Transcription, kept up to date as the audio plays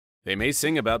They may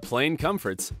sing about plain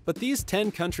comforts, but these 10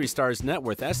 country stars' net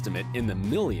worth estimate in the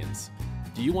millions.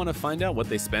 Do you want to find out what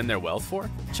they spend their wealth for?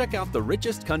 Check out the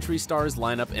richest country stars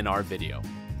lineup in our video.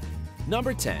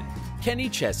 Number 10. Kenny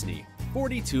Chesney,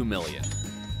 42 million.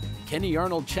 Kenny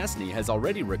Arnold Chesney has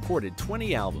already recorded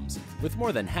 20 albums, with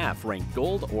more than half ranked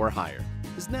gold or higher.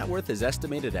 His net worth is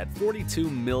estimated at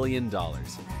 $42 million.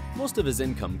 Most of his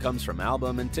income comes from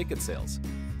album and ticket sales.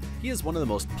 He is one of the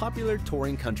most popular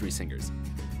touring country singers.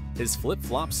 His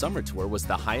Flip-Flop Summer Tour was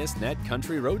the highest net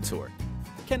country road tour.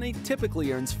 Kenny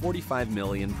typically earns $45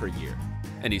 million per year,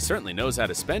 and he certainly knows how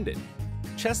to spend it.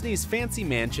 Chesney's fancy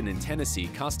mansion in Tennessee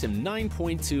cost him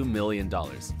 $9.2 million.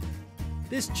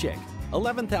 This chic,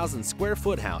 11,000 square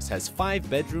foot house has 5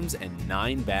 bedrooms and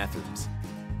 9 bathrooms.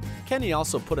 Kenny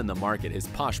also put in the market his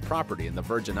posh property in the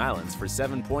Virgin Islands for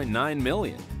 $7.9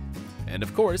 million. And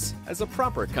of course, as a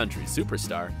proper country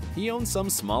superstar, he owns some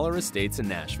smaller estates in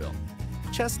Nashville.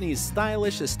 Chesney's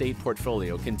stylish estate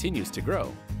portfolio continues to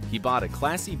grow. He bought a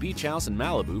classy beach house in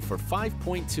Malibu for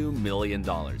 $5.2 million.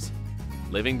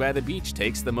 Living by the beach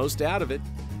takes the most out of it.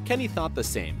 Kenny thought the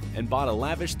same and bought a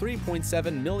lavish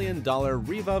 $3.7 million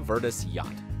Riva Virtus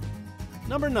yacht.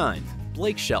 Number 9.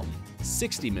 Blake Shelton,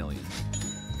 60 million.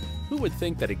 Who would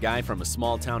think that a guy from a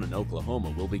small town in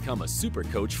Oklahoma will become a super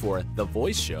coach for The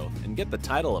Voice Show and get the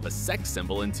title of a sex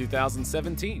symbol in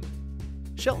 2017?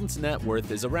 Shelton's net worth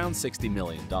is around $60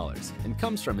 million and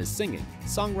comes from his singing,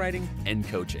 songwriting, and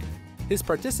coaching. His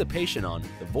participation on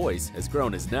The Voice has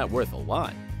grown his net worth a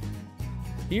lot.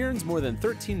 He earns more than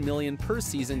 $13 million per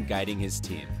season guiding his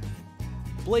team.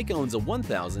 Blake owns a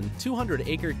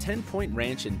 1,200-acre 10-point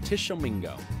ranch in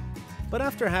Tishomingo. But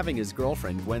after having his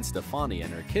girlfriend Gwen Stefani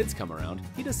and her kids come around,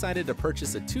 he decided to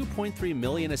purchase a $2.3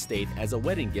 million estate as a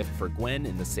wedding gift for Gwen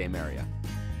in the same area.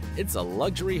 It's a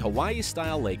luxury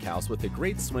Hawaii-style lake house with a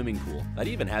great swimming pool that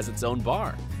even has its own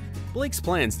bar. Blake's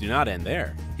plans do not end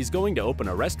there. He's going to open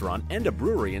a restaurant and a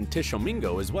brewery in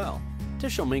Tishomingo as well.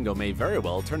 Tishomingo may very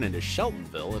well turn into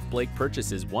Sheltonville if Blake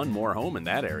purchases one more home in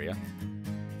that area.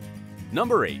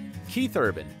 Number 8. Keith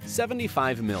Urban,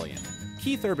 75 million.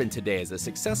 Keith Urban today is a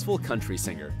successful country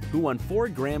singer who won 4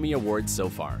 Grammy Awards so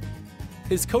far.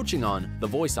 His coaching on The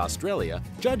Voice Australia,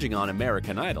 judging on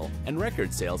American Idol, and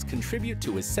record sales contribute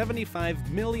to his $75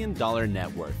 million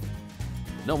net worth.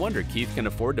 No wonder Keith can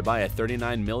afford to buy a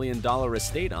 $39 million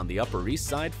estate on the Upper East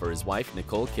Side for his wife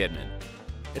Nicole Kidman.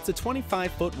 It's a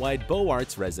 25-foot wide Beaux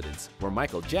Arts residence where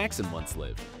Michael Jackson once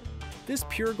lived. This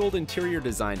pure gold interior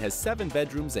design has 7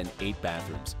 bedrooms and 8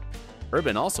 bathrooms.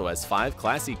 Urban also has 5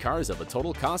 classy cars of a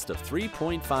total cost of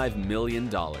 $3.5 million.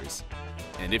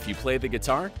 And if you play the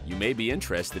guitar, you may be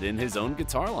interested in his own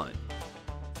guitar line.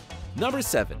 Number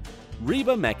 7.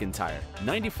 Reba McEntire,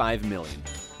 95 million.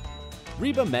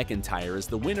 Reba McEntire is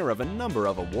the winner of a number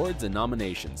of awards and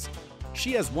nominations.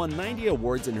 She has won 90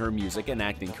 awards in her music and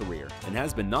acting career and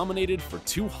has been nominated for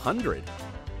 200.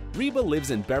 Reba lives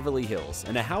in Beverly Hills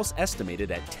in a house estimated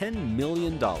at $10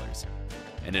 million.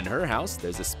 And in her house,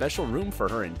 there's a special room for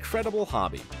her incredible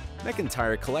hobby.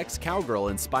 McEntire collects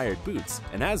cowgirl-inspired boots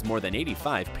and has more than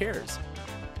 85 pairs.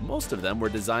 Most of them were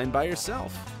designed by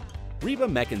herself. Reba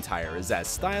McEntire is as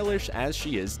stylish as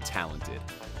she is talented.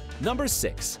 Number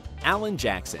 6. Alan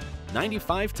Jackson,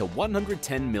 95 to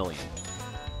 110 million.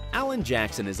 Alan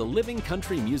Jackson is a living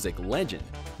country music legend,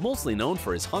 mostly known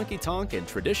for his honky-tonk and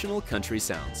traditional country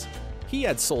sounds. He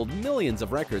had sold millions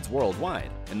of records worldwide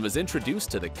and was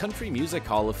introduced to the Country Music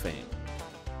Hall of Fame.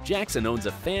 Jackson owns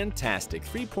a fantastic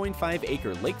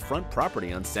 3.5-acre lakefront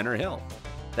property on Center Hill.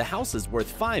 The house is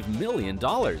worth $5 million.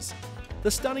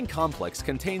 The stunning complex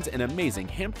contains an amazing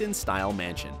Hampton-style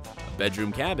mansion, a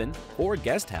bedroom cabin, 4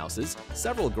 guest houses,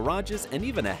 several garages, and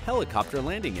even a helicopter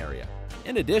landing area.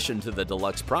 In addition to the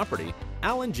deluxe property,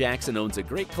 Alan Jackson owns a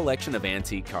great collection of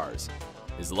antique cars.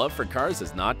 His love for cars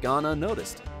has not gone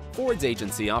unnoticed. Ford's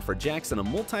agency offered Jackson a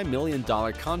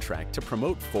multi-million-dollar contract to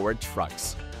promote Ford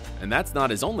trucks. And that's not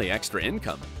his only extra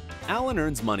income. Alan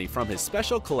earns money from his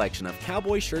special collection of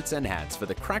cowboy shirts and hats for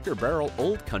the Cracker Barrel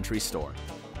Old Country store.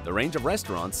 The range of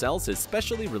restaurants sells his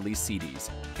specially released CDs,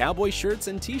 cowboy shirts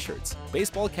and t-shirts,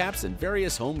 baseball caps and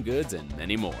various home goods, and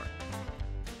many more.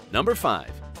 Number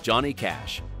 5. Johnny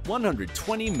Cash,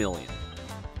 120 million.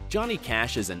 Johnny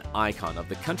Cash is an icon of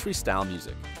the country-style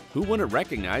music. Who wouldn't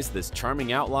recognize this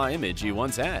charming outlaw image he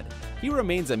once had? He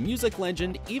remains a music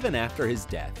legend even after his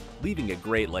death, leaving a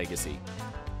great legacy.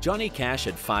 Johnny Cash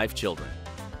had 5 children,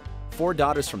 4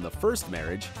 daughters from the first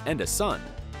marriage, and a son,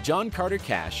 John Carter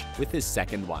Cash, with his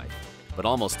second wife. But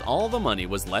almost all the money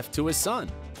was left to his son.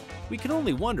 We can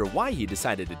only wonder why he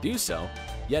decided to do so,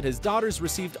 yet his daughters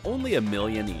received only $1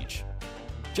 million each.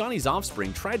 Johnny's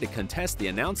offspring tried to contest the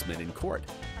announcement in court.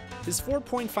 His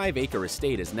 4.5-acre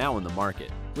estate is now in the market,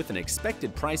 with an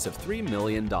expected price of $3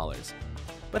 million.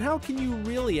 But how can you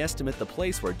really estimate the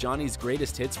place where Johnny's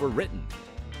greatest hits were written?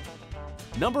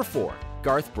 Number 4.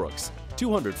 Garth Brooks,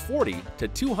 240 to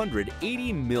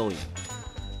 280 million.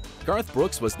 Garth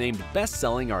Brooks was named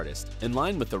best-selling artist, in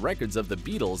line with the records of the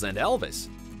Beatles and Elvis.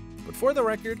 But for the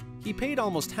record, he paid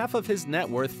almost half of his net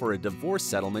worth for a divorce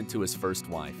settlement to his first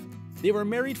wife. They were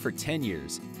married for 10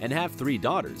 years and have 3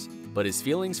 daughters, but his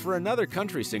feelings for another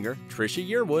country singer, Trisha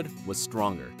Yearwood, was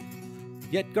stronger.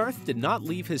 Yet Garth did not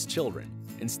leave his children.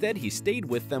 Instead, he stayed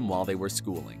with them while they were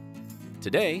schooling.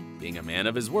 Today, being a man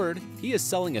of his word, he is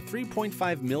selling a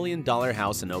 $3.5 million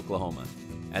house in Oklahoma,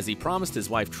 as he promised his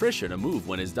wife Trisha to move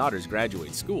when his daughters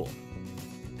graduate school.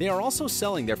 They are also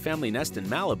selling their family nest in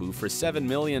Malibu for $7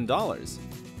 million.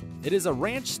 It is a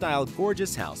ranch-style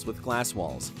gorgeous house with glass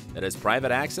walls that has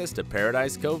private access to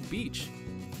Paradise Cove Beach.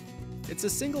 It's a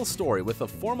single story with a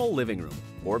formal living room,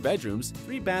 4 bedrooms,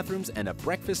 3 bathrooms, and a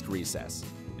breakfast recess.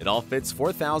 It all fits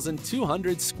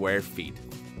 4,200 square feet.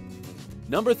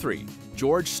 Number 3.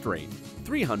 Greorge Strait,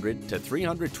 300 to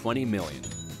 320 million.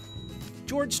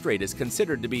 Greorge Strait is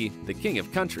considered to be the king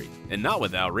of country, and not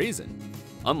without reason.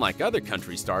 Unlike other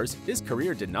country stars, his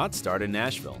career did not start in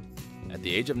Nashville. At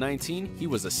the age of 19, he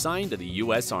was assigned to the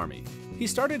U.S. Army. He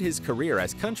started his career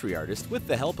as country artist with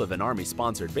the help of an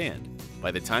Army-sponsored band.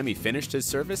 By the time he finished his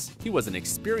service, he was an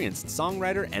experienced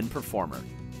songwriter and performer.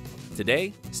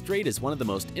 Today, Strait is one of the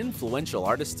most influential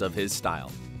artists of his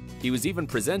style. He was even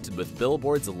presented with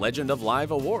Billboard's Legend of Live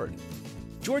award.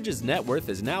 George's net worth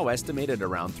is now estimated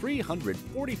around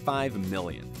 $345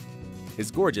 million. His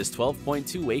gorgeous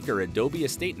 12.2-acre Adobe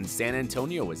estate in San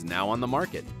Antonio is now on the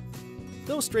market.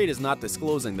 Though Strait is not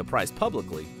disclosing the price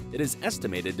publicly, it is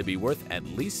estimated to be worth at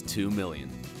least $2 million.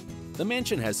 The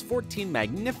mansion has 14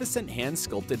 magnificent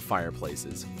hand-sculpted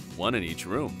fireplaces, 1 in each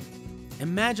room.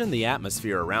 Imagine the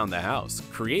atmosphere around the house,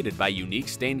 created by unique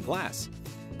stained glass.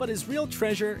 But his real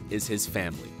treasure is his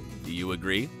family. Do you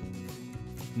agree?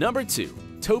 Number 2.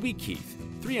 Toby Keith,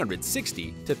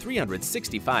 360 to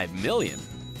 365 million.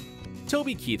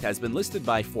 Toby Keith has been listed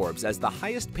by Forbes as the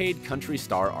highest-paid country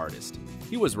star artist.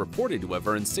 He was reported to have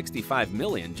earned $65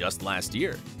 million just last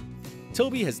year.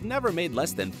 Toby has never made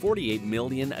less than $48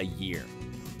 million a year.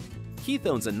 Keith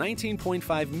owns a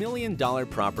 $19.5 million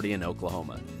property in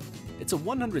Oklahoma. It's a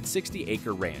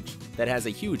 160-acre ranch that has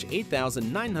a huge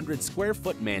 8,900 square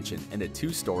foot mansion and a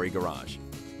 2-story garage.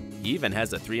 He even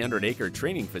has a 300-acre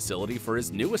training facility for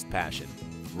his newest passion,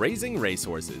 raising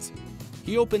racehorses.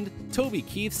 He opened Toby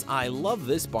Keith's I Love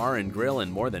This Bar and Grill in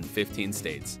more than 15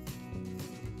 states.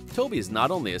 Toby is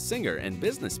not only a singer and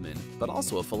businessman, but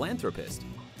also a philanthropist.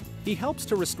 He helps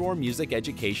to restore music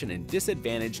education in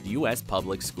disadvantaged U.S.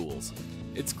 public schools.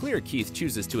 It's clear Keith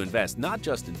chooses to invest not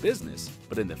just in business,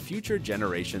 but in the future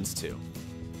generations too.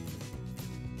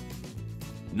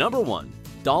 Number 1.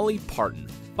 Dolly Parton,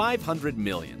 500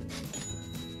 million.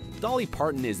 Dolly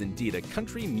Parton is indeed a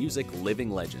country music living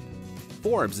legend.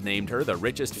 Forbes named her the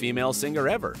richest female singer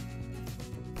ever.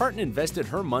 Parton invested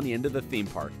her money into the theme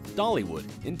park, Dollywood,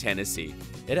 in Tennessee.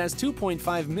 It has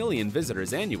 2.5 million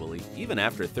visitors annually, even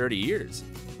after 30 years.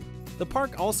 The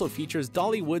park also features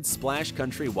Dollywood Splash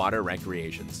Country water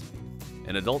recreations.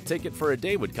 An adult ticket for a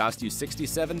day would cost you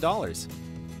 $67.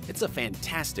 It's a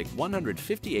fantastic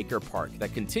 150-acre park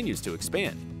that continues to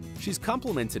expand. She's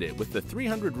complemented it with the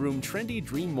 300-room trendy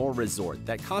Dreammore Resort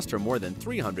that cost her more than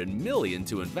 $300 million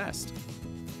to invest.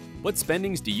 What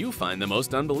spendings do you find the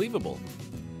most unbelievable?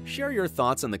 Share your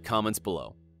thoughts in the comments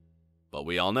below. But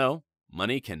we all know,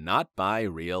 money cannot buy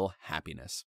real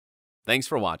happiness. Thanks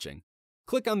for watching.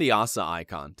 Click on the OSSA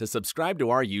icon to subscribe to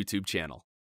our YouTube channel.